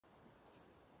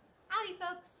Howdy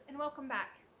folks, and welcome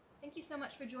back. Thank you so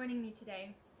much for joining me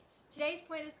today. Today's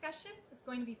point of discussion is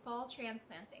going to be fall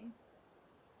transplanting.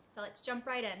 So let's jump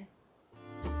right in.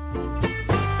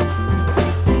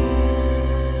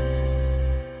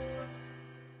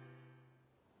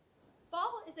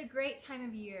 Fall is a great time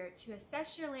of year to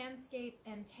assess your landscape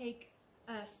and take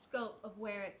a scope of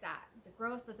where it's at, the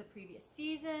growth of the previous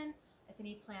season, if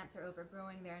any plants are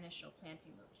overgrowing their initial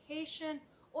planting location,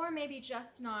 or maybe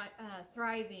just not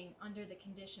thriving under the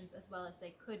conditions as well as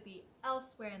they could be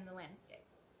elsewhere in the landscape.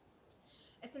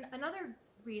 It's another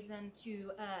reason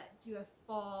to do a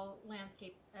fall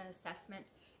landscape assessment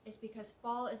is because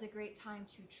fall is a great time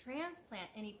to transplant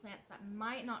any plants that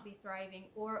might not be thriving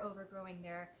or overgrowing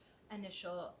their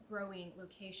initial growing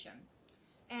location.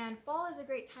 And fall is a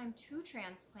great time to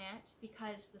transplant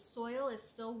because the soil is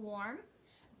still warm,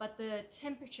 but the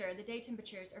day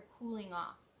temperatures are cooling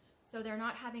off. So they're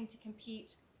not having to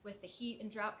compete with the heat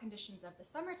and drought conditions of the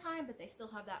summertime, but they still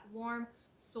have that warm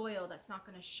soil that's not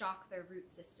going to shock their root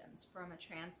systems from a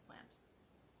transplant.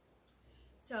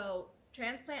 So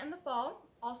transplant in the fall.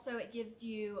 Also, it gives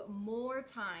you more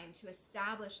time to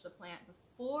establish the plant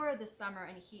before the summer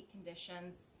and heat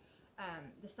conditions,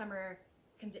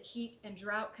 heat and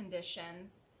drought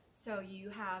conditions. So you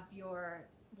have your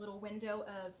little window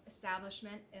of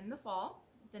establishment in the fall,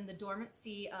 then the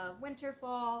dormancy of winter,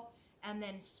 fall, and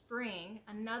then spring,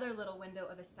 another little window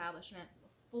of establishment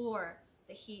before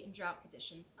the heat and drought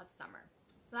conditions of summer.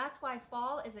 So that's why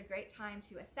fall is a great time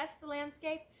to assess the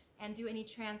landscape and do any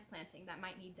transplanting that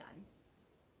might need done.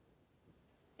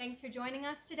 Thanks for joining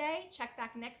us today. Check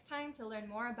back next time to learn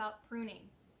more about pruning.